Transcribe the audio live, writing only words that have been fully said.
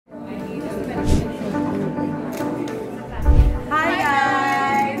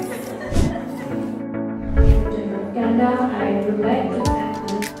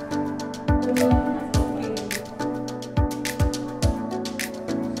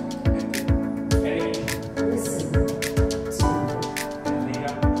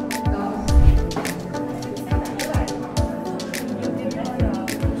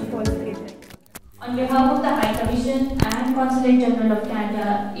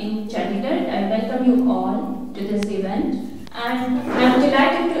in Chandigarh. I welcome you all to this event, and I'm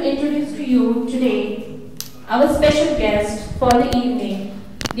delighted to introduce to you today our special guest for the evening,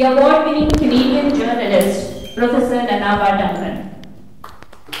 the award-winning Canadian journalist, Professor Duncan.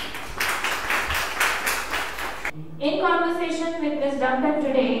 In conversation with Ms. Duncan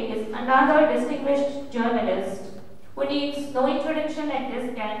today is another distinguished journalist who needs no introduction at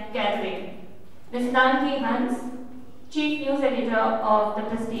this gathering, Ms. Nanki, Chief News Editor of the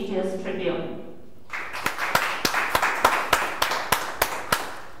prestigious Tribune.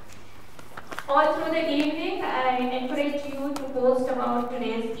 All through the evening, I encourage you to post about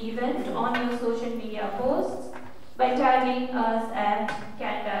today's event on your social media posts by tagging us at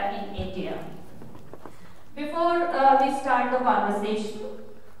Canada in India. Before we start the conversation,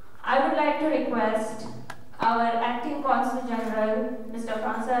 I would like to request our Acting Consul General, Mr.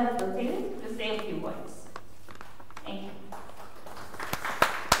 Sardar Dyal Singh, to say a few words. Thank you.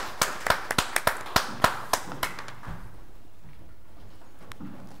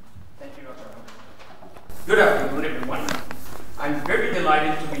 Thank you, Dr. Good afternoon, everyone. I'm very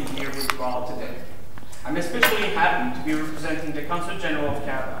delighted to be here with you all today. I'm especially happy to be representing the Consulate-General of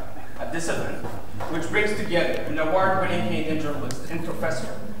Canada at this event, which brings together an award-winning Canadian journalist and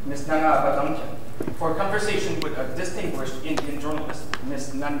professor, Ms. Duncan, for a conversation with a distinguished Indian journalist,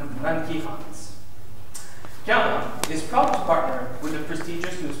 Ms. Nanki. Canada is proud to partner with the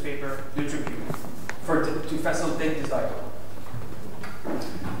prestigious newspaper, the Tribune, to facilitate this dialogue.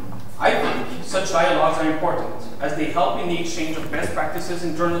 I think such dialogues are important as they help in the exchange of best practices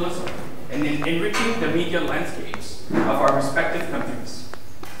in journalism and in enriching the media landscapes of our respective countries.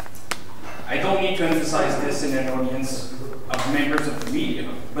 I don't need to emphasize this in an audience of members of the media,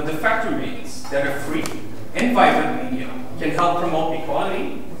 but the fact remains that a free and vibrant media can help promote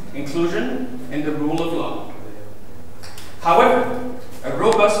equality, inclusion, and the rule of law. However, a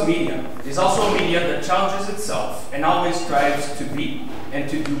robust media is also a media that challenges itself and always strives to be and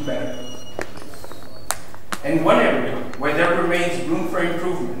to do better. And one area where there remains room for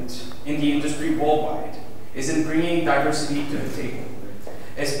improvement in the industry worldwide is in bringing diversity to the table,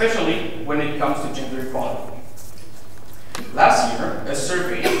 especially when it comes to gender equality. Last year, a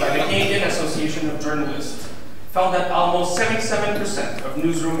survey by the Canadian Association of Journalists found that almost 77% of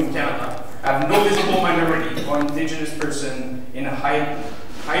newsrooms in Canada have no visible minority or Indigenous person in a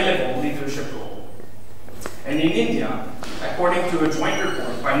high-level leadership role. And in India, according to a joint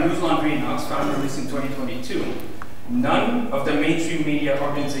report by News Laundry and Oxfam released in 2022, none of the mainstream media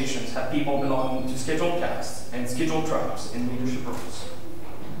organizations have people belonging to scheduled castes and scheduled tribes in leadership roles.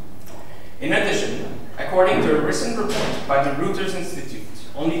 In addition, according to a recent report by the Reuters Institute,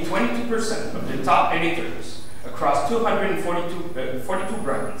 only 22% of the top editors across 242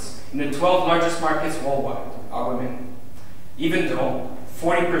 brands in the 12 largest markets worldwide are women, even though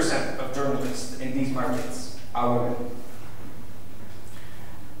 40% of journalists in these markets are women.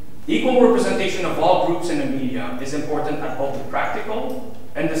 Equal representation of all groups in the media is important at both the practical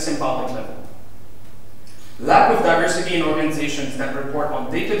and the symbolic level. Lack of diversity in organizations that report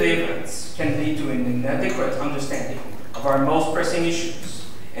on day-to-day events can lead to an inadequate understanding of our most pressing issues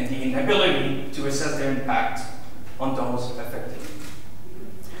and the inability to assess their impact on those affected.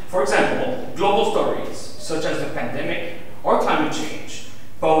 For example, global stories such as the pandemic or climate change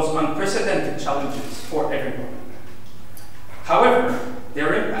pose unprecedented challenges for everyone. However,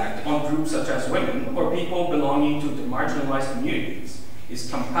 their impact on groups such as women or people belonging to the marginalized communities is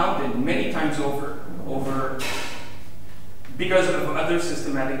compounded many times over because of other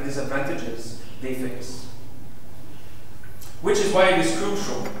systematic disadvantages they face. Which is why it is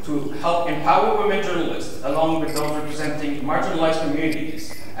crucial to help empower women journalists along with those representing marginalized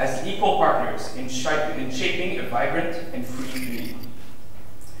communities as equal partners in shaping a vibrant and free media.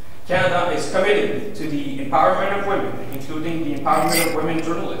 Canada is committed to the empowerment of women, including the empowerment of women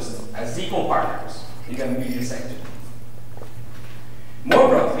journalists as equal partners in the media sector. More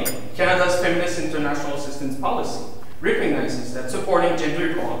broadly, Canada's Feminist International Assistance Policy recognizes that supporting gender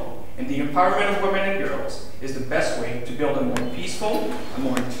equality and the empowerment of women and girls is the best way to build a more peaceful, a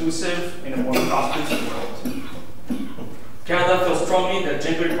more inclusive, and a more prosperous world. Canada feels strongly that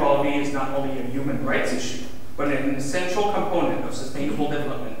gender equality is not only a human rights issue, but an essential component of sustainable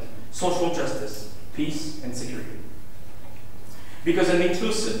development, social justice, peace, and security. Because an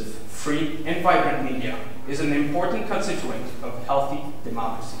inclusive, free, and vibrant media is an important constituent of healthy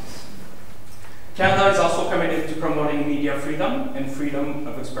democracies. Canada is also committed to promoting media freedom and freedom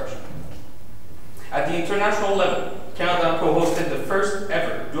of expression. At the international level, Canada co-hosted the first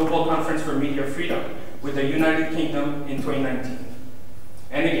ever Global Conference for Media Freedom with the United Kingdom in 2019,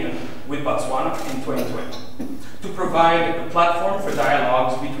 and again with Botswana in 2020, to provide a platform for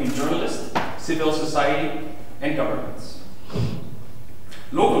dialogues between civil society, and governments.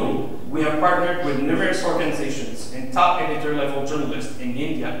 Locally, we have partnered with numerous organizations and top editor-level journalists in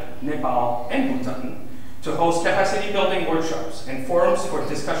India, Nepal, and Bhutan to host capacity-building workshops and forums for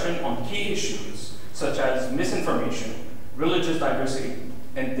discussion on key issues such as misinformation, religious diversity,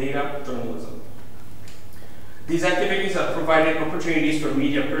 and data journalism. These activities have provided opportunities for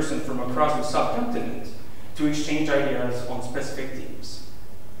media persons from across the subcontinent to exchange ideas on specific themes.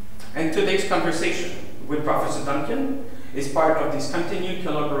 And today's conversation with Professor Duncan is part of this continued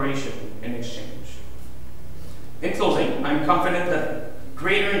collaboration and exchange. In closing, I'm confident that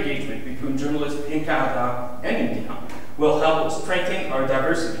greater engagement between journalists in Canada and India will help strengthen our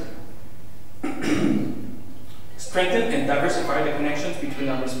diversity, strengthen and diversify the connections between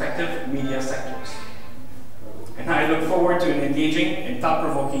our respective media sectors. And I look forward to an engaging and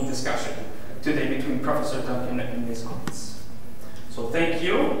thought-provoking discussion today between Professor Duncan and Ms. Holtz. So thank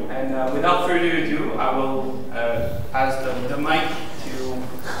you, and without further ado, I will pass the mic to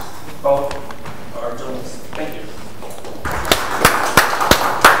both our journalists. Thank you.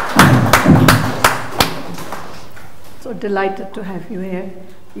 So delighted to have you here.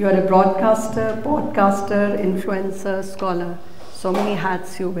 You are a broadcaster, podcaster, influencer, scholar. So many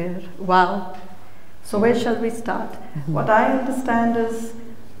hats you wear. Wow. So where shall we start? What I understand is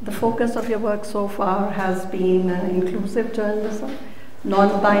the focus of your work so far has been inclusive journalism,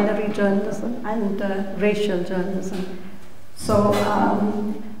 non-binary journalism, and racial journalism. So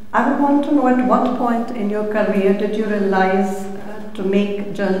I would want to know, at what point in your career did you realize to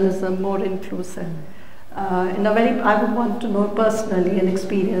make journalism more inclusive? I would want to know personally an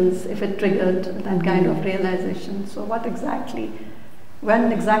experience if it triggered that kind of realization. So what exactly,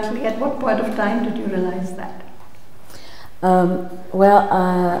 when exactly, at what point of time did you realize that?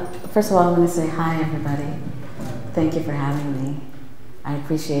 First of all, I want to say hi, everybody. Thank you for having me. I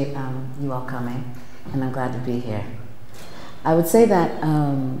appreciate you all coming, and I'm glad to be here. I would say that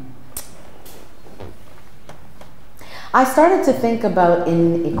I started to think about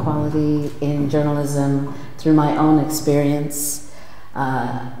inequality in journalism through my own experience.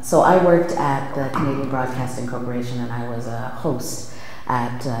 So I worked at the Canadian Broadcasting Corporation, and I was a host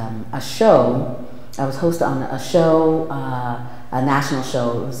at a show. I was host on a show, a national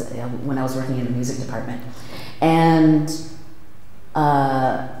show. It was when I was working in the music department. And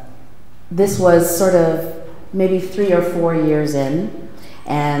this was sort of maybe 3 or 4 years in,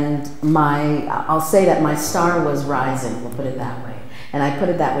 and I'll say that my star was rising, we'll put it that way. And I put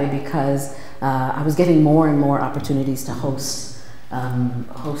it that way because I was getting more and more opportunities to host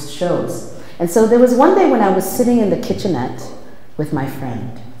shows. And so there was one day when I was sitting in the kitchenette with my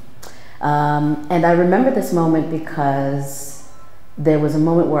friend. And I remember this moment because there was a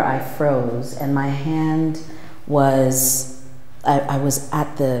moment where I froze, and my hand was, I was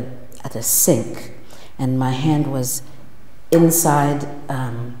at the sink, and my hand was inside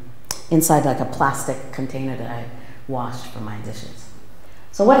like a plastic container that I washed for my dishes.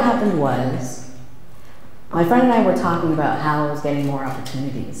 So what happened was, my friend and I were talking about how I was getting more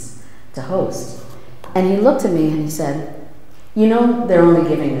opportunities to host. And he looked at me and he said, "You know, they're only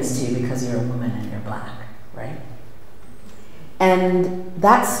giving this to you because you're a woman and you're black, right?" And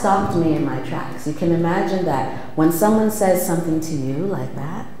that stopped me in my tracks. You can imagine that when someone says something to you like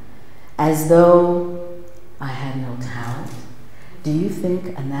that, as though I had no talent, do you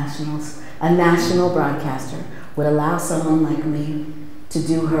think a national broadcaster would allow someone like me to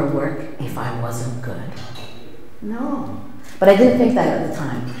do her work if I wasn't good? No. But I didn't think that at the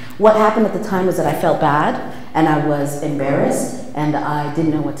time. What happened at the time was that I felt bad, and I was embarrassed, and I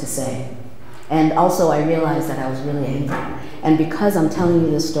didn't know what to say. And also I realized that I was really angry. And because I'm telling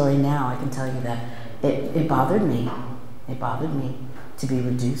you this story now, I can tell you that it bothered me. It bothered me to be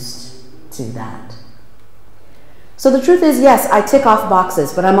reduced to that. So the truth is, yes, I tick off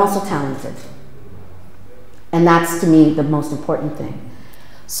boxes, but I'm also talented. And that's, to me, the most important thing.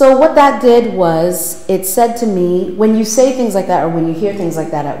 So what that did was, it said to me, when you say things like that or when you hear things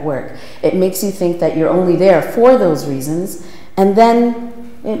like that at work, it makes you think that you're only there for those reasons, and then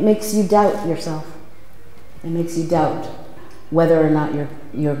it makes you doubt yourself. It makes you doubt whether or not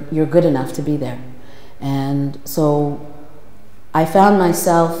you're good enough to be there. And so I found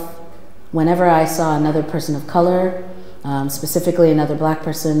myself, whenever I saw another person of color, specifically another black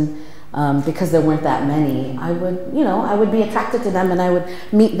person, because there weren't that many, I would be attracted to them and I would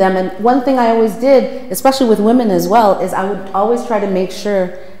meet them. And one thing I always did, especially with women as well, is I would always try to make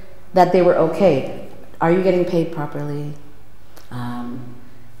sure that they were okay. Are you getting paid properly?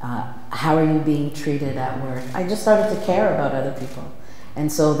 How are you being treated at work? I just started to care about other people.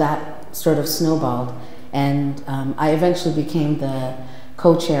 And so that sort of snowballed. And I eventually became the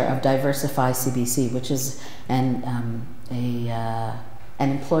co-chair of Diversify CBC, which is an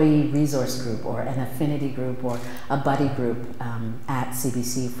employee resource group or an affinity group or a buddy group at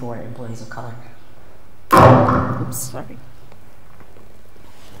CBC for employees of color. Oops, sorry.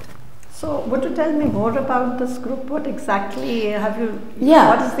 So, would you tell me more about this group? What exactly have you? Yeah.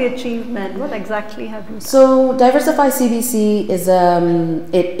 What is the achievement? What exactly have you done? So, Diversify CBC is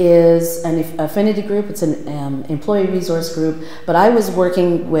it is an affinity group. It's an employee resource group. But I was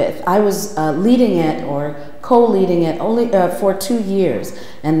leading it or co-leading it only for 2 years,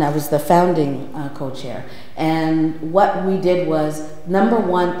 and I was the founding co-chair. And what we did was, number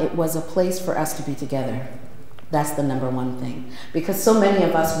one, it was a place for us to be together. That's the number one thing. Because so many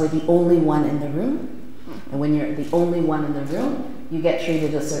of us were the only one in the room. And when you're the only one in the room, you get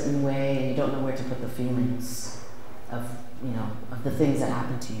treated a certain way and you don't know where to put the feelings of the things that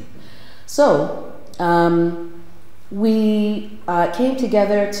happen to you. So we came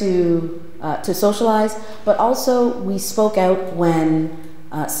together to socialize, but also we spoke out when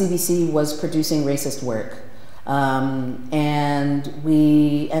CBC was producing racist work. And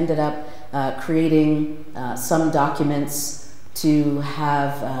we ended up creating some documents to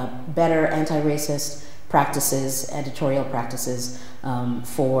have better anti-racist practices, editorial practices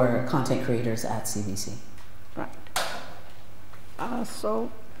for content creators at CBC. Right.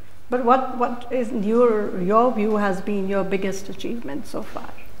 But what is your view has been your biggest achievement so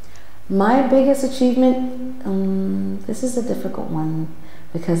far? My biggest achievement, this is a difficult one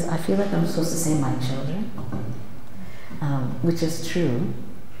because I feel like I'm supposed to say my children, which is true.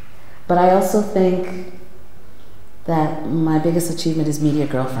 But I also think that my biggest achievement is Media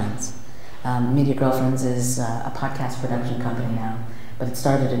Girlfriends. Media Girlfriends is a podcast production company now, but it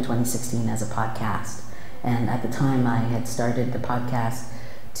started in 2016 as a podcast. And at the time, I had started the podcast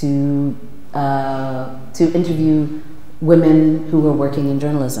to interview women who were working in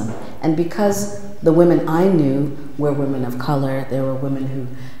journalism. And because the women I knew were women of color, there were women who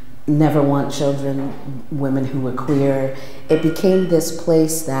never want children, women who were queer, it became this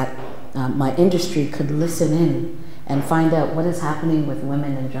place that my industry could listen in and find out what is happening with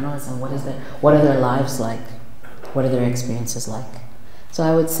women in journalism, what are their lives like, what are their experiences like. So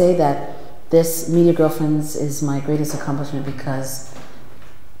I would say that this Media Girlfriends is my greatest accomplishment because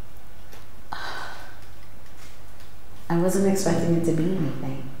I wasn't expecting it to be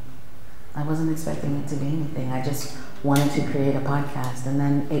anything. I wasn't expecting it to be anything. I just wanted to create a podcast, and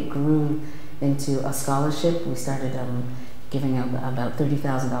then it grew into a scholarship. We started giving out about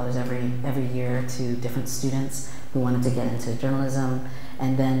 $30,000 every year to different students who wanted to get into journalism,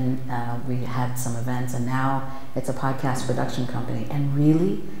 and then we had some events, and now it's a podcast production company. And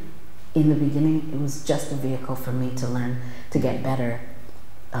really, in the beginning, it was just a vehicle for me to learn to get better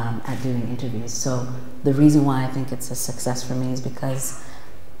at doing interviews. So the reason why I think it's a success for me is because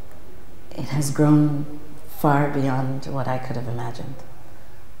it has grown far beyond what I could have imagined.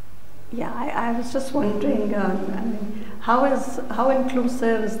 Yeah, I was just wondering, how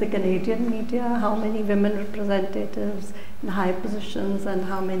inclusive is the Canadian media? How many women representatives in high positions, and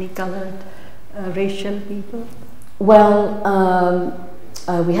how many colored, racial people? Well,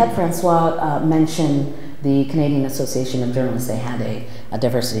 we had Francois mention the Canadian Association of Journalists. They had a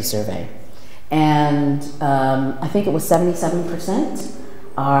diversity survey, and I think it was 77%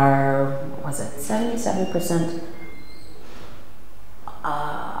 are, what was it, 77%?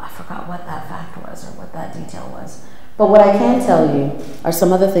 I forgot what that fact was or what that detail was. But what I can tell you are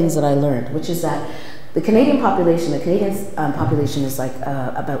some other things that I learned, which is that the Canadian population is like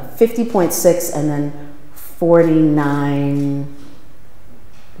about 50.6 and then 49,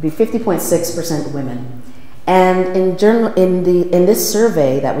 be 50.6% women. And in this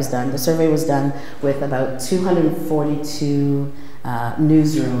survey that was done, the survey was done with about 242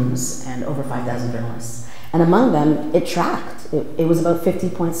 newsrooms and over 5,000 journalists. And among them, it tracked. It was about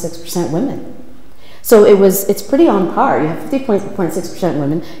 50.6% women. So it's pretty on par. You have 50.6%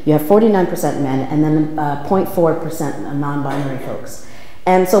 women, you have 49% men, and then 0.4% non-binary folks.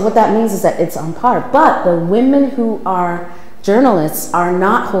 And so what that means is that it's on par. But the women who are journalists are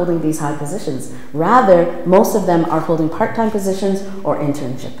not holding these high positions. Rather, most of them are holding part-time positions or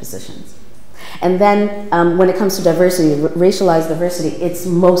internship positions. And then when it comes to diversity, racialized diversity, it's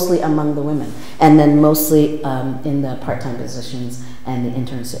mostly among the women, and then mostly in the part-time positions and the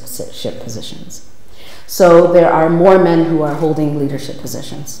internship positions. So there are more men who are holding leadership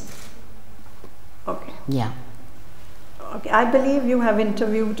positions. Okay. Yeah. Okay, I believe you have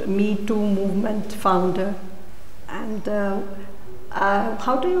interviewed Me Too movement founder, and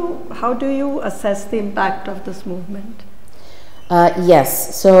how do you assess the impact of this movement?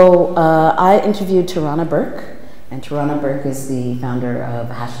 Yes, so I interviewed Tarana Burke, And Tarana Burke is the founder of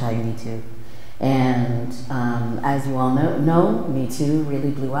 #MeToo. And as you all know, Me Too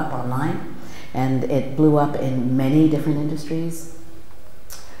really blew up online, and it blew up in many different industries.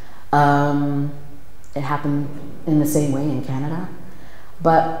 It happened in the same way in Canada,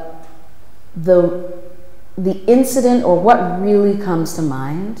 but the incident, or what really comes to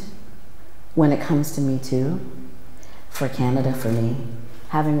mind when it comes to Me Too for Canada, for me,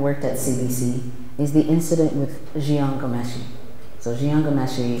 having worked at CBC, is the incident with Jian Ghomeshi. So Jian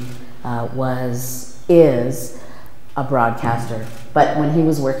Ghomeshi is a broadcaster, but when he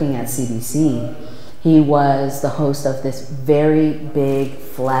was working at CBC, he was the host of this very big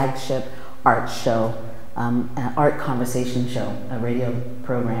flagship art show, an art conversation show, a radio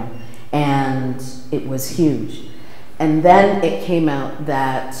program, and it was huge. And then it came out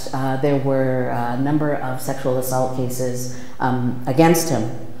that there were a number of sexual assault cases against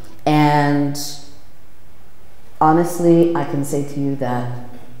him. And honestly, I can say to you that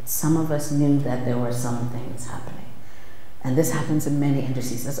some of us knew that there were some things happening. And this happens in many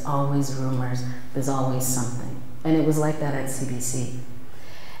industries. There's always rumors, there's always something. And it was like that at CBC.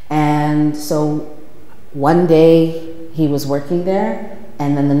 And so one day he was working there,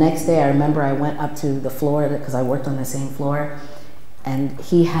 and then the next day I remember I went up to the floor, because I worked on the same floor, and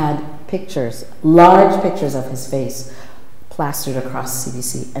he had pictures, large pictures of his face plastered across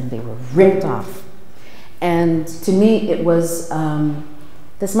CBC, and they were ripped off. And to me it was,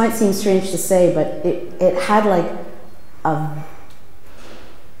 this might seem strange to say, but it had like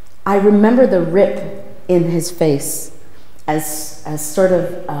I remember the rip in his face as sort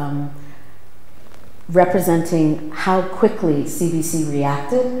of representing how quickly CBC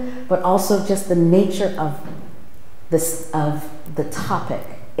reacted, but also just the nature of the topic.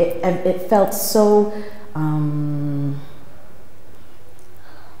 It felt so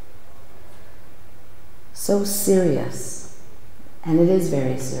so serious, and it is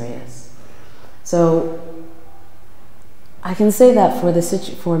very serious. So I can say that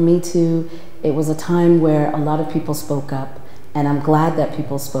for Me Too, it was a time where a lot of people spoke up, and I'm glad that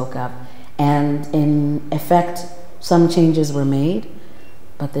people spoke up. And in effect, some changes were made,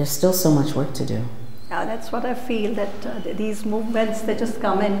 but there's still so much work to do. Yeah, that's what I feel, that these movements, they just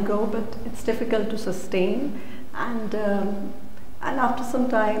come and go, but it's difficult to sustain. And after some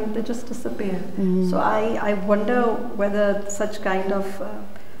time, they just disappear. Mm-hmm. So I wonder whether such kind of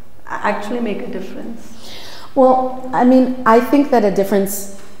actually make a difference. Well, I mean, I think that a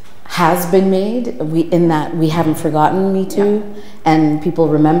difference has been made, in that we haven't forgotten Me Too, yeah. And people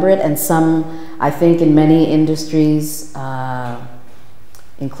remember it, and some, I think in many industries,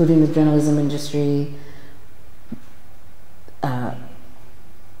 including the journalism industry,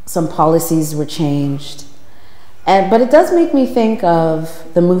 some policies were changed. But it does make me think of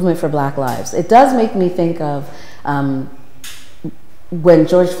the movement for Black Lives. It does make me think of when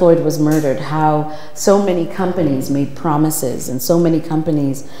George Floyd was murdered, how so many companies made promises, and so many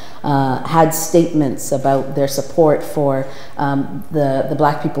companies had statements about their support for the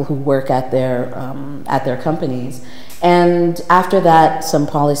Black people who work at their companies. And after that, some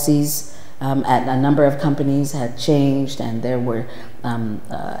policies at a number of companies had changed, and there were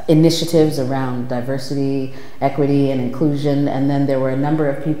initiatives around diversity, equity, and inclusion. And then there were a number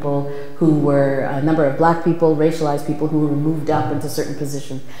of people who were, a number of Black people, racialized people, who were moved up into certain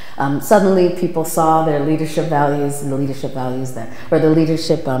positions. Suddenly people saw their leadership values, and the leadership values that, or the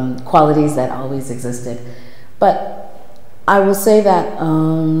leadership qualities that always existed. But I will say that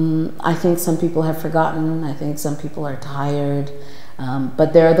I think some people have forgotten. I think some people are tired.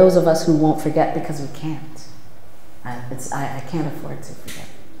 But there are those of us who won't forget, because we can't. I can't afford to forget,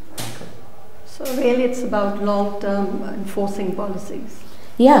 frankly. So really it's about long-term enforcing policies.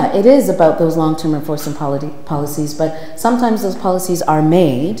 Yeah, it is about those long-term enforcing policies, but sometimes those policies are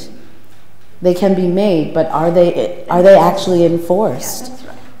made. They can be made, but are they actually enforced? Yeah, that's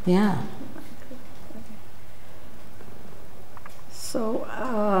right. Yeah. So,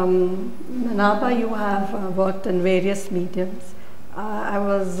 Manaba, you have worked in various mediums. I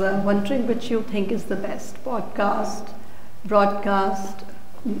was wondering which you think is the best: podcast, broadcast,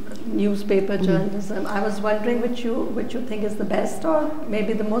 newspaper journalism. I was wondering which you think is the best, or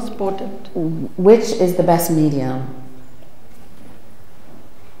maybe the most potent. Which is the best medium?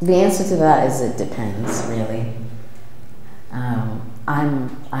 The answer to that is it depends, really. I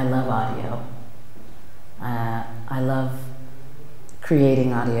love audio. I love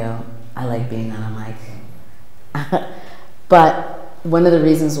creating audio. I like being on a mic. But one of the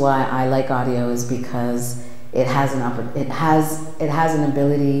reasons why I like audio is because it has an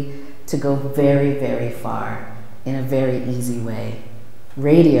ability to go very, very far in a very easy way.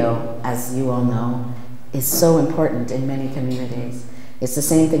 Radio, as you all know, is so important in many communities. It's the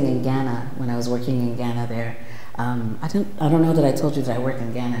same thing in Ghana. When I was working in Ghana there, I don't know that I told you that I worked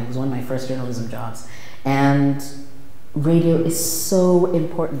in Ghana. It was one of my first journalism jobs, and radio is so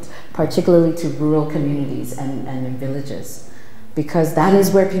important, particularly to rural communities and in villages, because that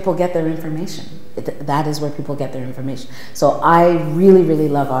is where people get their information. That is where people get their information. So I really, really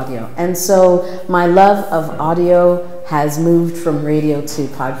love audio. And so my love of audio has moved from radio to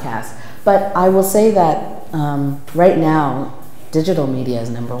podcast. But I will say that right now, digital media is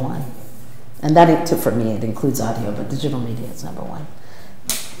number one. And that, for me, it includes audio, but digital media is number one.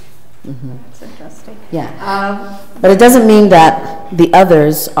 Mm-hmm. That's interesting. Yeah. But it doesn't mean that the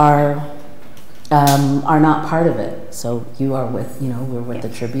others are not part of it. So you are with, we're with the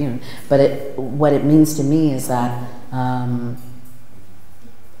Tribune. But what it means to me is that I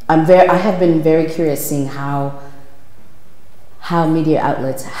have been very curious seeing how media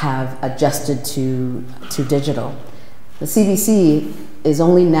outlets have adjusted to digital. The CBC is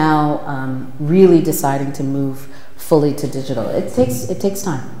only now really deciding to move fully to digital. It takes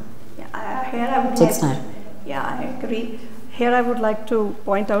time. It takes time. Yeah, I agree. Here I would like to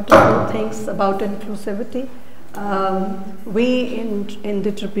point out a few things about inclusivity. We in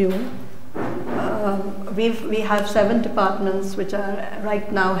the Tribune, we have 7 departments which are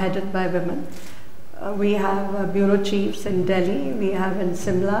right now headed by women. We have bureau chiefs in Delhi, we have in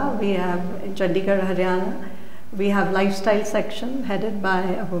Simla, we have in Chandigarh, Haryana. We have lifestyle section headed by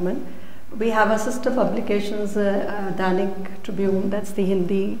a woman. We have a sister publications, Danik Tribune, that's the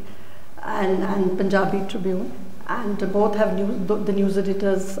Hindi and Punjabi Tribune, and both have the news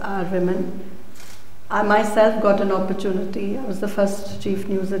editors are women. I myself got an opportunity. I was the first chief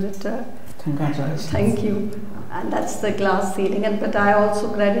news editor. Congratulations. Thank you. And that's the glass ceiling. But I also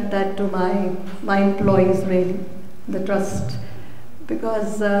credit that to my employees, really, the trust,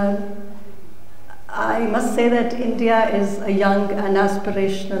 because I must say that India is a young and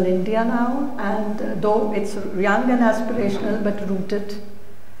aspirational India now, and though it's young and aspirational but rooted,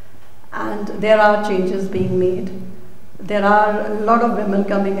 and there are changes being made. There are a lot of women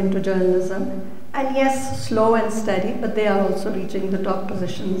coming into journalism, and yes, slow and steady, but they are also reaching the top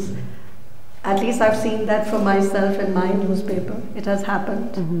positions. At least I've seen that for myself in my newspaper. It has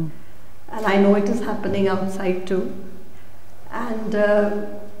happened. Mm-hmm. And I know it is happening outside too. And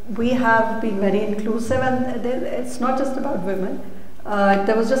we have been very inclusive, and it's not just about women.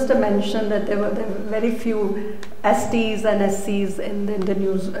 There was just a mention that there were very few STs and SCs in the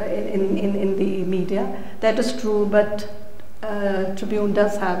news, in the media. That is true, but Tribune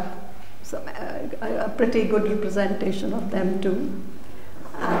does have a pretty good representation of them too.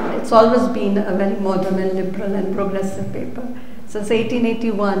 And it's always been a very modern and liberal and progressive paper. Since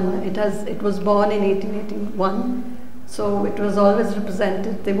 1881, it was born in 1881, so it was always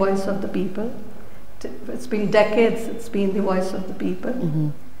represented the voice of the people. It's been decades, it's been the voice of the people. Mm-hmm.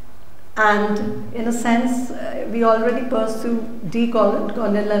 And in a sense, we already pursue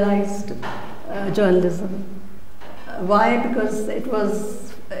decolonialized journalism. Why? Because it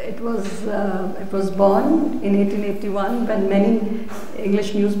was born in 1881 when many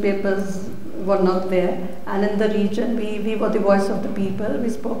English newspapers were not there, and in the region we were the voice of the people. We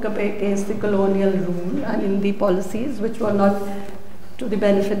spoke against the colonial rule and the policies which were not to the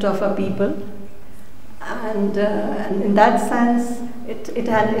benefit of our people. And in that sense, it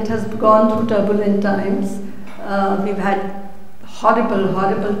has gone through turbulent times. We've had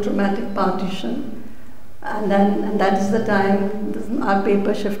horrible, traumatic partition, and that is the time our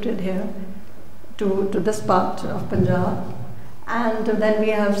paper shifted here to this part of Punjab. And then we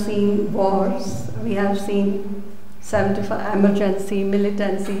have seen wars, we have seen 75 emergency,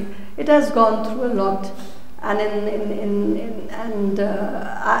 militancy. It has gone through a lot. And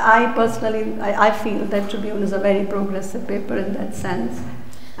I personally feel that Tribune is a very progressive paper in that sense,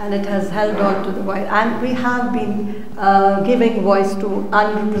 and it has held on to the voice. And we have been giving voice to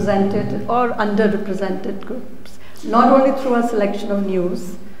unrepresented or underrepresented groups, not only through a selection of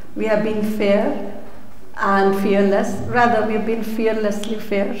news. We have been fair and fearless. Rather, we have been fearlessly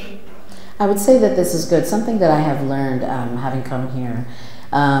fair. I would say that this is good. Something that I have learned having come here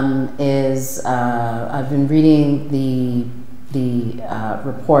is I've been reading the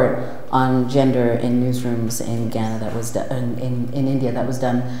report on gender in newsrooms in Ghana that was done in India, that was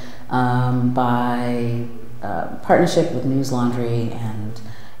done by partnership with News Laundry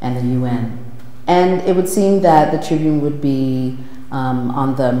and the UN, and it would seem that the Tribune would be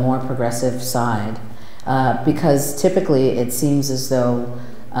on the more progressive side, because typically it seems as though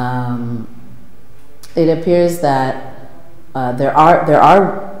it appears that there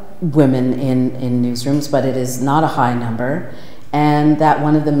are women in newsrooms, but it is not a high number, and that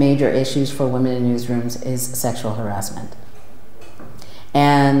one of the major issues for women in newsrooms is sexual harassment.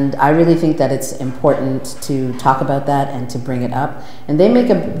 And I really think that it's important to talk about that and to bring it up. And they make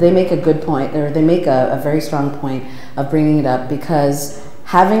a good point, or they make a very strong point of bringing it up, because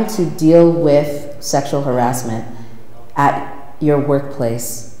having to deal with sexual harassment at your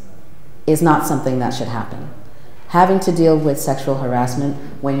workplace is not something that should happen. Having to deal with sexual harassment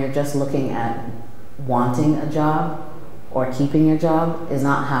when you're just looking at wanting a job or keeping your job is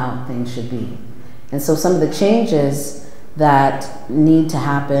not how things should be. And so some of the changes that need to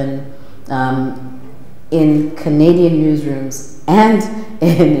happen in Canadian newsrooms and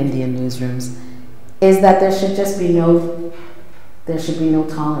in Indian newsrooms is that there should be no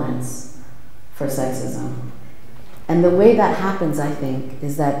tolerance for sexism. And the way that happens, I think,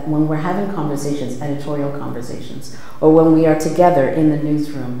 is that when we're having conversations, editorial conversations, or when we are together in the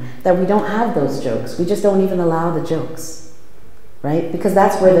newsroom, that we don't have those jokes. We just don't even allow the jokes, right? Because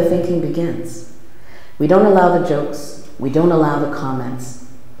that's where the thinking begins. We don't allow the jokes, we don't allow the comments,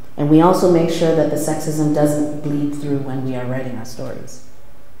 and we also make sure that the sexism doesn't bleed through when we are writing our stories.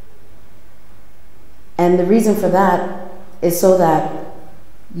 And the reason for that is so that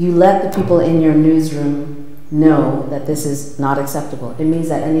you let the people in your newsroom know that this is not acceptable. It means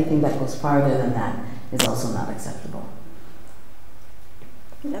that anything that goes farther than that is also not acceptable.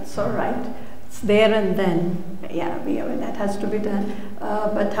 That's all right. It's there and then. Yeah, that has to be done.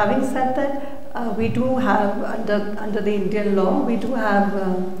 But having said that, we do have, under the Indian law,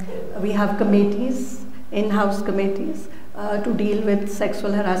 we have committees, in-house committees, to deal with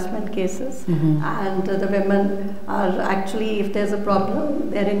sexual harassment cases. And the women are actually, if there's a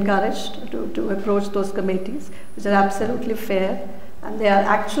problem, they're encouraged to approach those committees, which are absolutely fair. And they are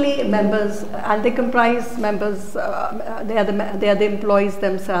actually members, and they comprise members, they are the employees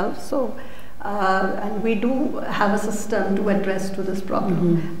themselves. So, and we do have a system to address to this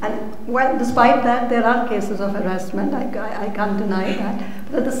problem. And well, despite that, there are cases of harassment, I can't deny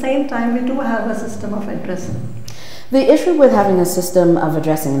that. But at the same time, we do have a system of addressing. The issue with having a system of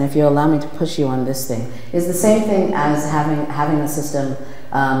addressing, and if you allow me to push you on this thing, is the same thing as having a system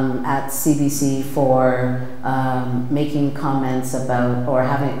at CBC for making comments about or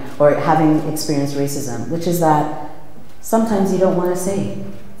having experienced racism, which is that sometimes you don't want to say.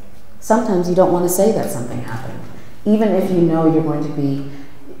 Sometimes you don't want to say that something happened, even if you know you're going to be,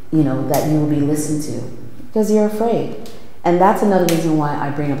 that you will be listened to, because you're afraid. And that's another reason why I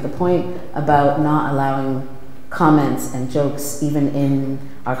bring up the point about not allowing comments and jokes even in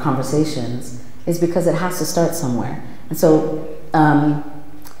our conversations, is because it has to start somewhere. And so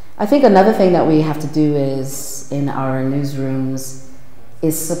I think another thing that we have to do is in our newsrooms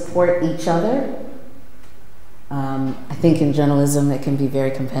is support each other. I think in journalism it can be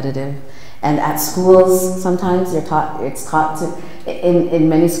very competitive, and at schools sometimes it's taught to, in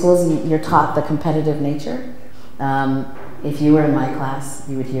many schools you're taught the competitive nature. If you were in my class,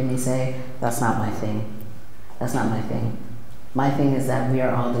 you would hear me say, "That's not my thing. That's not my thing. My thing is that we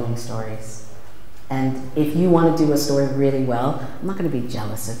are all doing stories. And if you want to do a story really well, I'm not going to be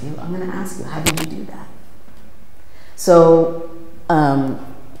jealous of you. I'm going to ask you, how did you do that?" So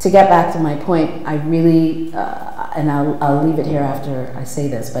to get back to my point, I really, and I'll leave it here after I say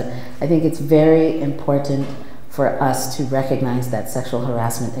this, but I think it's very important for us to recognize that sexual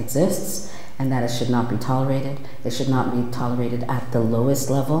harassment exists and that it should not be tolerated. It should not be tolerated at the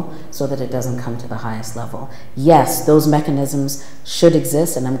lowest level so that it doesn't come to the highest level. Yes, those mechanisms should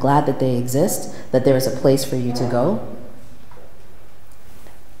exist, and I'm glad that they exist, that there is a place for you to go.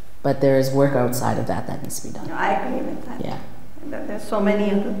 But there is work outside of that needs to be done. No, I agree with that. Yeah. There's so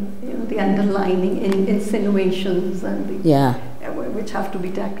many other, the underlining insinuations and which have to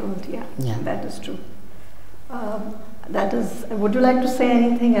be tackled. Yeah, that is true. That is. Would you like to say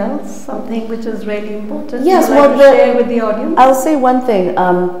anything else? Something which is really important? Yes. Would you like to share with the audience? I'll say one thing.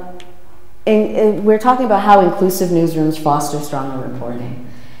 We're talking about how inclusive newsrooms foster stronger reporting,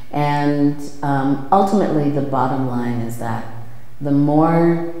 and ultimately the bottom line is that the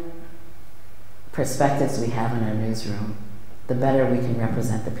more perspectives we have in our newsroom, the better we can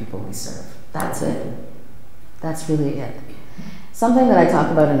represent the people we serve. That's it. That's really it. Something that I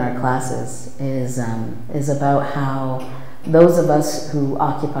talk about in our classes is about how those of us who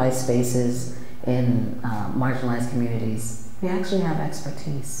occupy spaces in marginalized communities, we actually have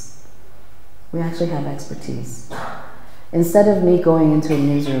expertise. We actually have expertise. Instead of me going into a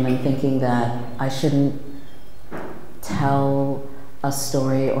newsroom and thinking that I shouldn't tell a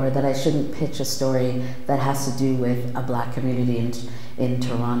story or that I shouldn't pitch a story that has to do with a black community in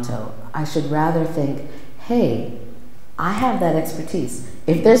Toronto, I should rather think, hey, I have that expertise.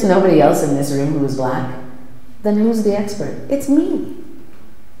 If there's nobody else in this room who is black, then who's the expert? It's me.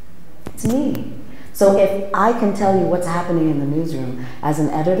 It's me. So if I can tell you what's happening in the newsroom as an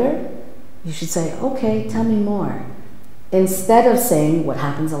editor, you should say, okay, tell me more. Instead of saying what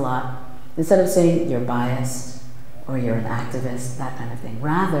happens a lot, instead of saying you're biased or you're an activist, that kind of thing.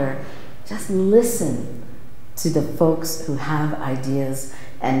 Rather, just listen to the folks who have ideas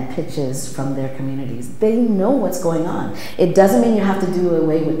and pitches from their communities. They know what's going on. It doesn't mean you have to do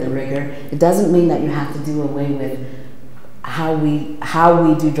away with the rigor. It doesn't mean that you have to do away with how we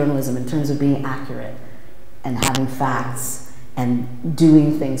do journalism in terms of being accurate and having facts and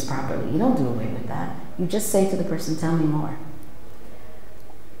doing things properly. You don't do away with that. You just say to the person, tell me more.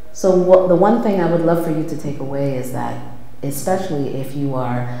 So the one thing I would love for you to take away is that, especially if you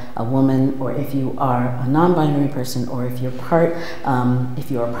are a woman or if you are a non-binary person or if you're part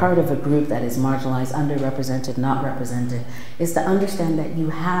of a group that is marginalized, underrepresented, not represented, is to understand that you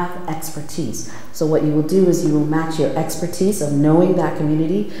have expertise. So what you will do is you will match your expertise of knowing that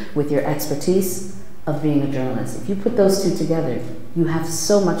community with your expertise of being a journalist. If you put those two together, you have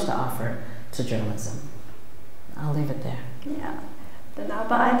so much to offer to journalism. I'll leave it there. Yeah.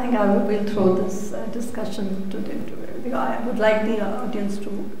 But I think I will throw this discussion to the I would like the audience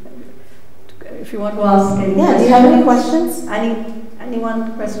to if you want to ask any questions. Do you have any questions?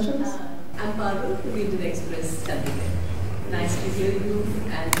 Anyone questions? I'm Parul, Reader Express, Chandigarh. Nice to hear you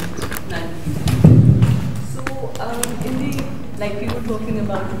and Nanki. So, like we were talking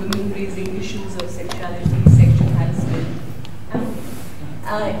about women raising issues of sexuality, sexual harassment.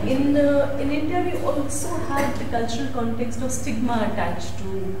 In India, we also have the cultural context of stigma attached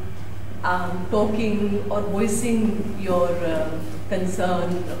to talking or voicing your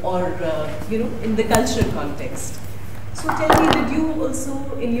concern or, in the cultural context. So tell me, did you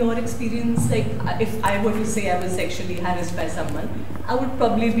also, in your experience, like if I were to say I was sexually harassed by someone, I would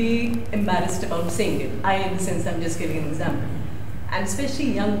probably be embarrassed about saying it. In the sense, I'm just giving an example. And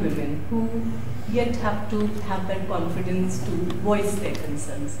especially young women who yet have to have that confidence to voice their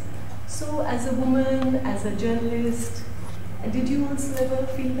concerns. So as a woman, as a journalist, did you also ever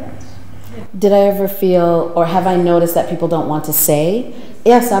feel that? Yeah. Did I ever feel, or have I noticed that people don't want to say?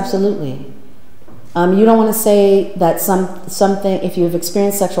 Yes, absolutely. You don't want to say that something, if you've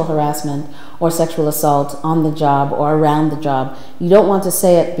experienced sexual harassment or sexual assault on the job or around the job, you don't want to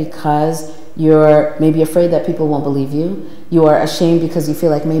say it because you're maybe afraid that people won't believe you. You are ashamed because you feel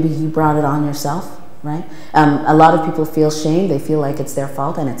like maybe you brought it on yourself, right? A lot of people feel shame. They feel like it's their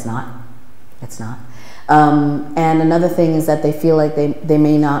fault, and it's not. It's not. And another thing is that they feel like they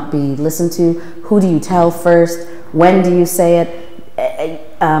may not be listened to. Who do you tell first? When do you say it?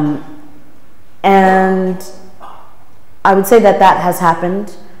 And I would say that has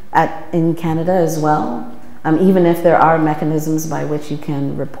happened in Canada as well. Even if there are mechanisms by which you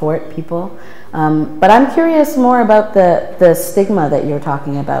can report people. But I'm curious more about the stigma that you're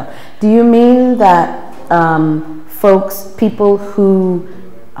talking about. Do you mean that people who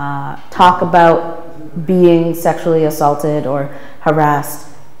talk about being sexually assaulted or harassed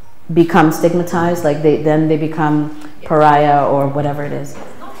become stigmatized, like then they become pariah or whatever it is?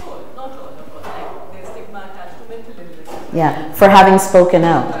 Not all, like there's stigma attached to mental illness. Yeah, for having spoken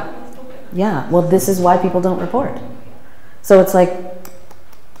out. Yeah, well, this is why people don't report. So it's like,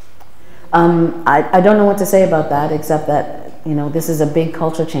 I don't know what to say about that, except that, this is a big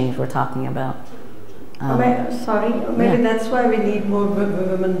culture change we're talking about. Maybe that's why we need more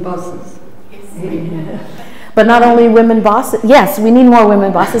women bosses. Yes. But not only women bosses, yes, we need more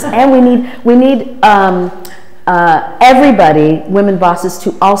women bosses, and we need everybody, women bosses,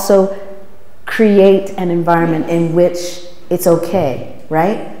 to also create an environment in which it's okay,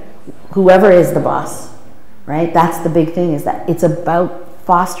 right? Whoever is the boss, right? That's the big thing, is that it's about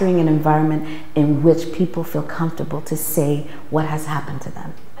fostering an environment in which people feel comfortable to say what has happened to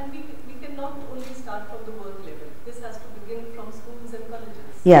them. And we cannot only start from the work level. This has to begin from schools and colleges.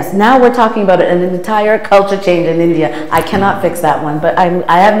 Yes, now we're talking about an entire culture change in India. I cannot fix that one, but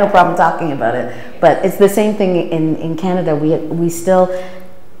I have no problem talking about it. But it's the same thing in Canada. We still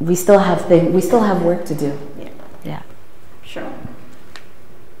have work to do. Yeah. Sure.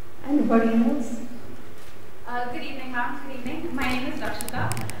 Anybody else? Good evening, ma'am. Good evening. My name is Lakshita.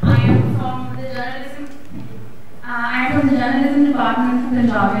 I am from the journalism department from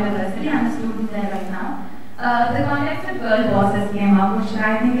Punjab University. I'm a student there right now. The context of girl bosses came up, which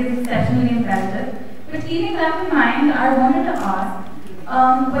I think is exceptionally impressive. But keeping that in mind, I wanted to ask,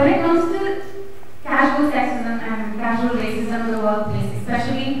 when it comes to casual sexism and casual racism in the workplace,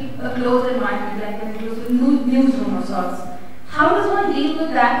 especially a closed environment like an inclusive newsroom of sorts, how does one deal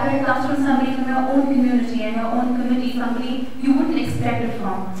with that when it comes from somebody from your own community and your own committee, somebody you wouldn't expect it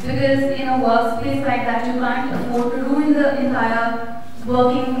from? Because in a workplace like that, you can't afford to ruin the entire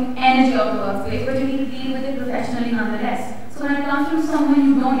working energy of the workplace, but you need to deal with it professionally nonetheless. So when it comes from someone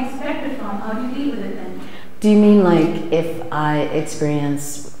you don't expect it from, how do you deal with it then? Do you mean like if I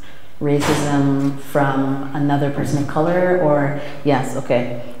experience racism from another person of color, or yes,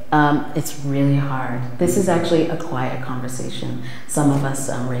 okay. It's really hard. This is actually a quiet conversation some of us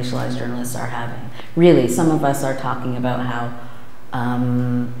racialized journalists are having. Really, some of us are talking about how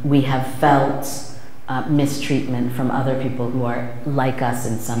we have felt mistreatment from other people who are like us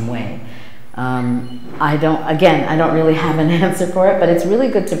in some way. I don't really have an answer for it, but it's really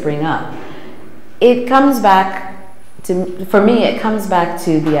good to bring up. It comes back to, for me, it comes back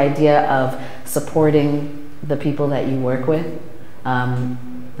to the idea of supporting the people that you work with.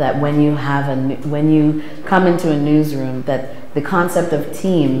 That when you come into a newsroom, that the concept of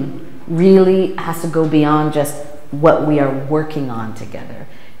team really has to go beyond just what we are working on together.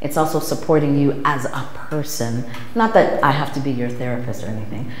 It's also supporting you as a person. Not that I have to be your therapist or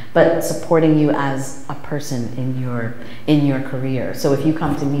anything, but supporting you as a person in your career. So if you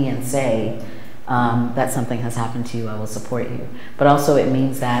come to me and say that something has happened to you, I will support you. But also it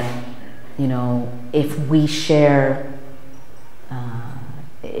means that, you know, if we share,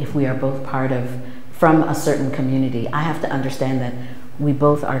 if we are both from a certain community, I have to understand that we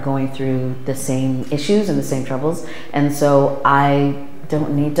both are going through the same issues and the same troubles, and so I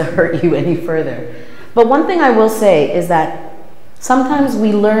don't need to hurt you any further. But one thing I will say is that sometimes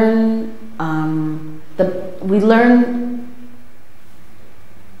we learn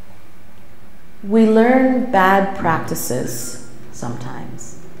bad practices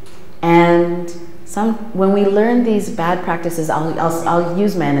sometimes, and when we learn these bad practices, I'll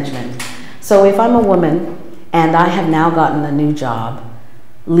use management. So if I'm a woman and I have now gotten a new job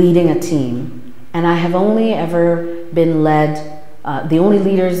leading a team, and I have only ever been led, the only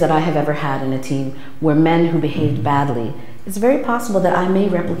leaders that I have ever had in a team were men who behaved badly, it's very possible that I may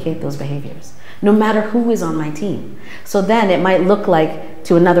replicate those behaviors, no matter who is on my team. So then it might look like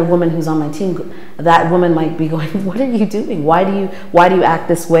to another woman who's on my team, that woman might be going, what are you doing? Why do you act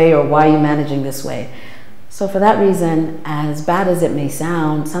this way, or why are you managing this way? So for that reason, as bad as it may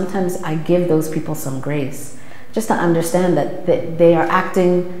sound, sometimes I give those people some grace, just to understand that they are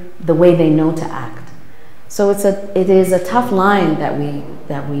acting the way they know to act. So it is a tough line that we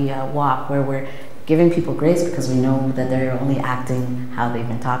walk, where we're giving people grace because we know that they're only acting how they've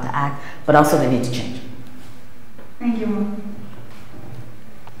been taught to act, but also they need to change. Thank you.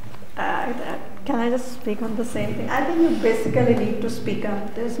 Can I just speak on the same thing? I think you basically need to speak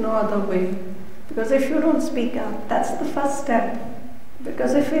up. There's no other way. Because if you don't speak up, that's the first step.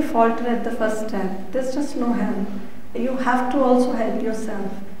 Because if we falter at the first step, there's just no help. You have to also help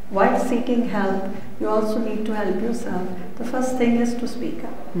yourself. While seeking help, you also need to help yourself. The first thing is to speak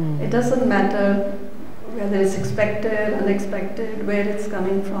up. It doesn't matter whether it's expected, unexpected, where it's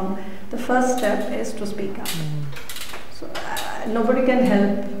coming from. The first step is to speak up. So nobody can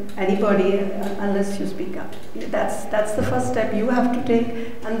help anybody unless you speak up. That's the first step you have to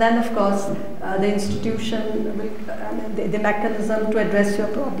take, and then of course the institution will, the mechanism to address your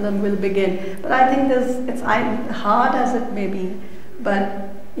problem will begin. But I think it's hard as it may be, but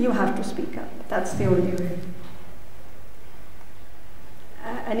you have to speak up. That's the only way.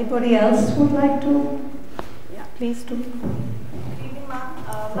 Anybody else would like to? Yeah, please do. Good evening, ma'am.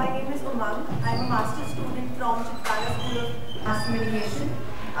 My name is Umang. I'm a master's student from Chandigarh School of Mass Communication.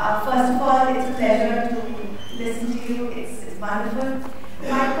 First of all, it's a pleasure to listen to you. It's wonderful.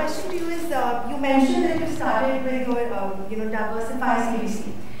 My question to you is, you mentioned that you started with your, Diversify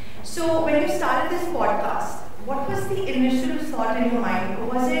CBC. So when you started this podcast, what was the initial thought in your mind? Or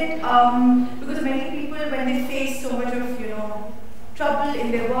was it because many people, when they face so much of trouble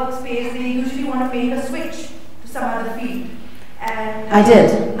in their workspace, they usually want to make a switch to some other field? And I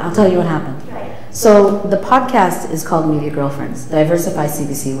did. I'll tell you what happened. Right. So the podcast is called Media Girlfriends. Diversify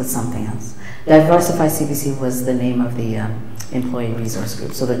CBC was something else. Diversify CBC was the name of the employee resource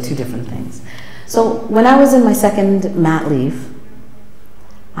group. So they're two different things. So when I was in my second mat leave,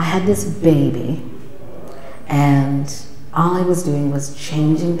 I had this baby, and all I was doing was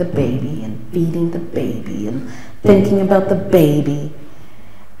changing the baby and feeding the baby and thinking about the baby.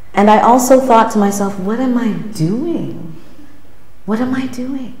 And I also thought to myself, what am I doing? What am I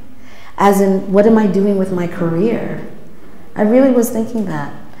doing? As in, what am I doing with my career? I really was thinking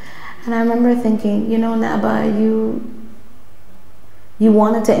that. And I remember thinking, Naba, you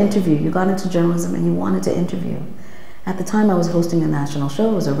wanted to interview. You got into journalism and you wanted to interview. At the time I was hosting a national show,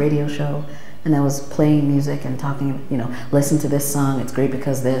 it was a radio show. And I was playing music and talking, you know, listen to this song, it's great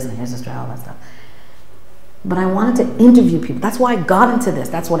because this, and here's this, all that stuff. But I wanted to interview people. That's why I got into this.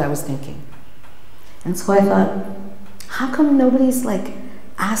 That's what I was thinking. And so I thought, how come nobody's like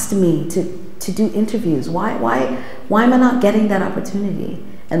asked me to do interviews? Why am I not getting that opportunity?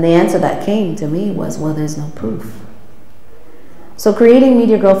 And the answer that came to me was, well, there's no proof. So creating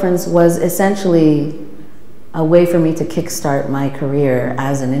Media Girlfriends was essentially a way for me to kickstart my career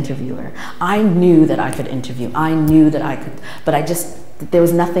as an interviewer. I knew that I could interview. I knew that I could, but there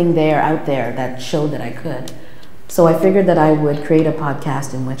was nothing out there that showed that I could. So I figured that I would create a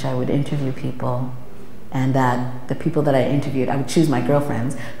podcast in which I would interview people, and that the people that I interviewed, I would choose my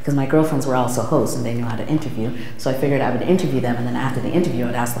girlfriends, because my girlfriends were also hosts and they knew how to interview. So I figured I would interview them, and then after the interview, I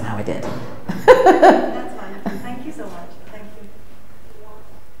would ask them how I did. That's wonderful. Thank you so much. Thank you.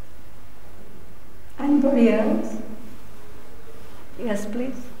 Anybody else? Yes,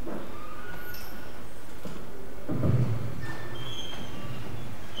 please.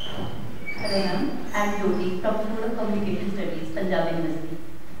 Hello, ma'am. I'm Jyoti from School of Communication Studies, Punjab University.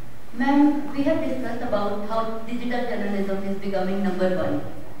 Ma'am, we have discussed about how digital journalism is becoming #1.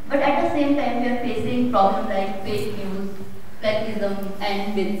 But at the same time, we are facing problems like fake news, plagiarism,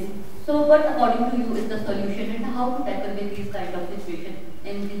 and myths. So what, according to you, is the solution, and how to tackle with these kind of situations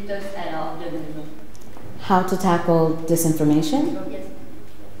in digital era of journalism? How to tackle disinformation? Yes.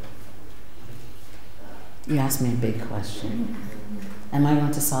 You asked me a big question. Am I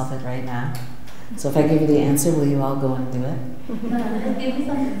going to solve it right now? So if I give you the answer, will you all go and do it? Just give me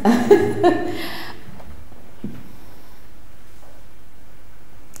something.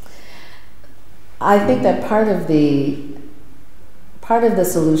 I think that part of the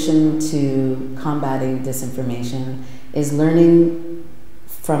solution to combating disinformation is learning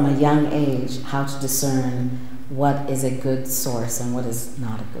from a young age how to discern what is a good source and what is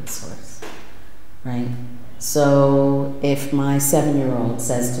not a good source, right? So if my 7-year-old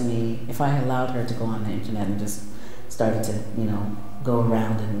says to me, if I allowed her to go on the internet and just started to, you know, go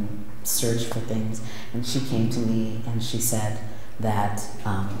around and search for things, and she came to me and she said that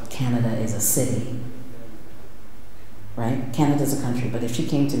Canada is a city, right? Canada's a country, but if she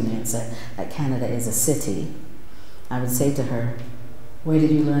came to me and said that Canada is a city, I would say to her, where did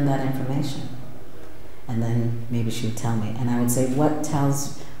you learn that information? And then maybe she would tell me, and I would say, what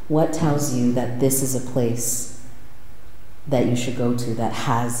tells you that this is a place that you should go to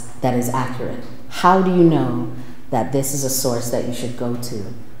that is accurate? How do you know that this is a source that you should go to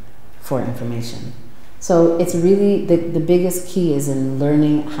for information? So it's really, the biggest key is in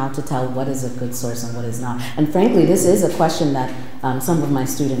learning how to tell what is a good source and what is not. And frankly, this is a question that some of my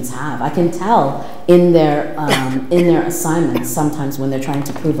students have. I can tell in their assignments sometimes when they're trying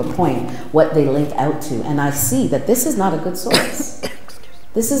to prove a point what they link out to, and I see that this is not a good source.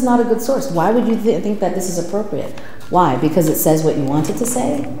 This is not a good source. Why would you think that this is appropriate? Why? Because it says what you want it to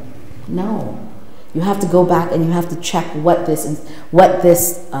say? No. You have to go back and you have to check what this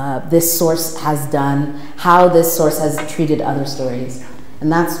source has done, how this source has treated other stories, and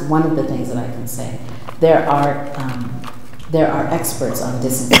that's one of the things that I can say. There are experts on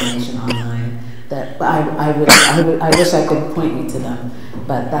disinformation online that I wish I could point you to them,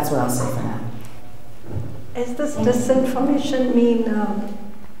 but that's what I'll say for now. Is this disinformation mean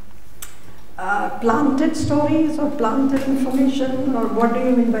planted stories or planted information, or what do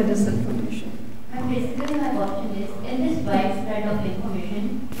you mean by disinformation? And basically my question is, in this widespread of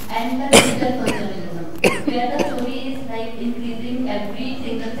information and the digital journalism, where the story is like increasing every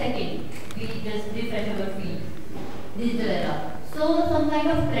single second, we just refresh our feed, digital era. So some kind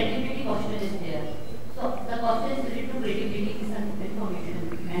of credibility question is there. So the question is related to credibility and information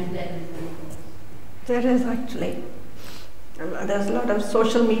and plagiarism. There is actually. There's a lot of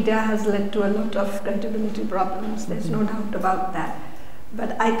social media has led to a lot of credibility problems. There's no doubt about that.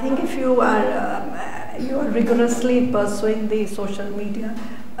 But I think if you are rigorously pursuing the social media,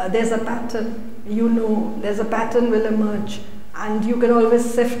 there's a pattern. You know, there's a pattern will emerge, and you can always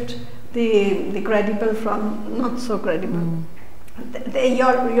sift the credible from not so credible.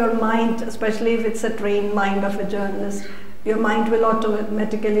 Your mind, especially if it's a trained mind of a journalist, your mind will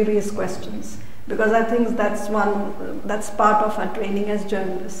automatically raise questions. Because I think that's part of our training as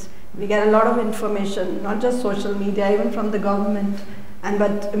journalists. We get a lot of information, not just social media, even from the government,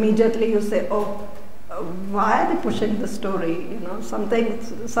 but immediately you say, oh, why are they pushing the story? You know, something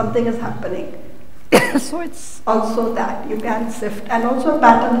is happening. So it's also that you can sift, and also a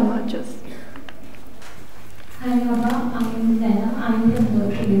pattern emerges. Hi Baba, I'm Zena. I'm from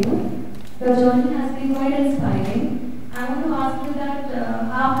the Tribune. Your journey has been quite inspiring. I want to ask you that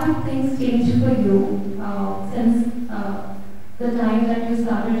how have things changed for you since the time that you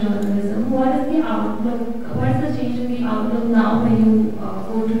started journalism? What is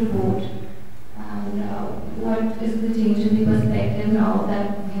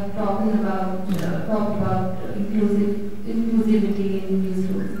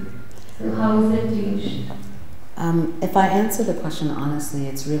answer the question honestly,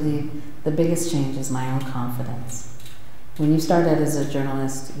 it's really the biggest change is my own confidence. When you start out as a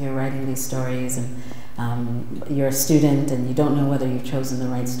journalist, you're writing these stories and you're a student and you don't know whether you've chosen the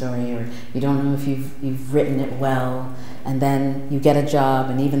right story, or you don't know if you've written it well, and then you get a job,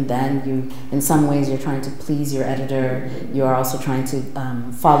 and even then in some ways you're trying to please your editor, you are also trying to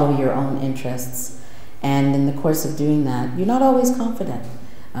follow your own interests, and in the course of doing that, you're not always confident.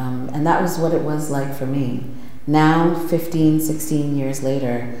 And that was what it was like for me. Now, 15, 16 years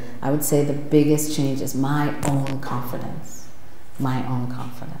later, I would say the biggest change is my own confidence. My own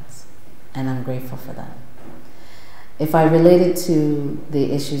confidence. And I'm grateful for that. If I relate it to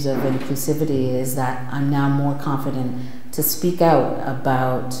the issues of inclusivity, is that I'm now more confident to speak out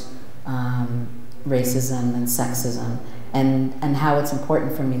about racism and sexism, and how it's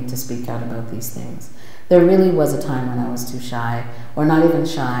important for me to speak out about these things. There really was a time when I was too shy, or not even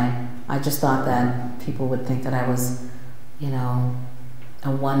shy. I just thought that people would think that I was, you know,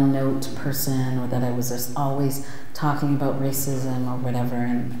 a one-note person, or that I was just always talking about racism or whatever.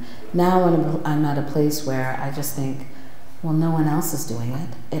 And now I'm at a place where I just think, well, no one else is doing it.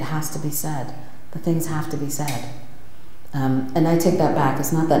 It has to be said. The things have to be said. And I take that back.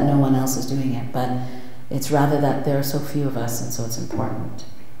 It's not that no one else is doing it, but it's rather that there are so few of us, and so it's important.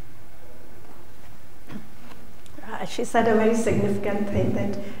 She said a very significant thing,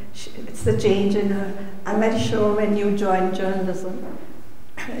 that it's the change in her. I'm very sure when you joined journalism,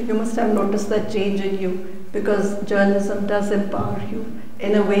 you must have noticed that change in you, because journalism does empower you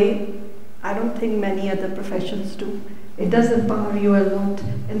in a way I don't think many other professions do. It does empower you a lot,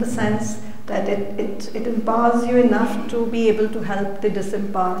 in the sense that it empowers you enough to be able to help the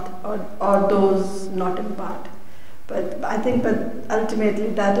disempowered, or those not empowered. But I think that ultimately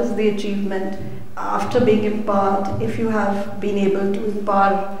that is the achievement. After being empowered, if you have been able to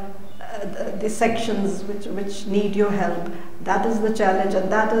empower the sections which need your help, that is the challenge,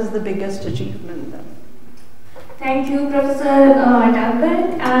 and that is the biggest achievement. Thank you, Professor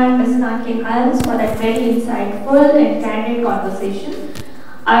Duncan and Ms. Nanki for that very insightful and candid conversation.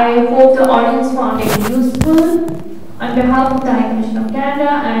 I hope the audience found it useful. On behalf of the High Commission of Canada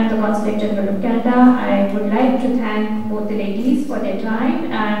and the Consulate-General of Canada, I would like to thank both the ladies for their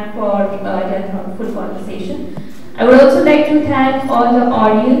time and for their thoughtful conversation. I would also like to thank all the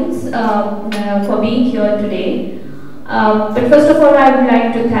audience for being here today. But first of all, I would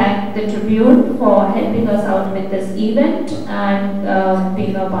like to thank the Tribune for helping us out with this event and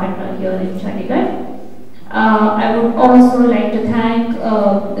being a partner here in Chandigarh. I would also like to thank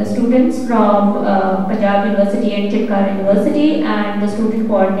the students from Punjab University and Chandigarh University and the student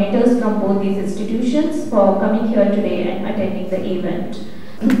coordinators from both these institutions for coming here today and attending the event.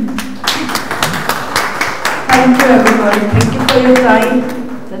 Thank you, everybody. Thank you for your time.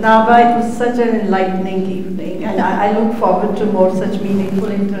 Naba, it was such an enlightening evening, and I look forward to more such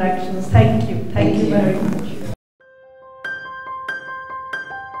meaningful interactions. Thank you. Thank you very much.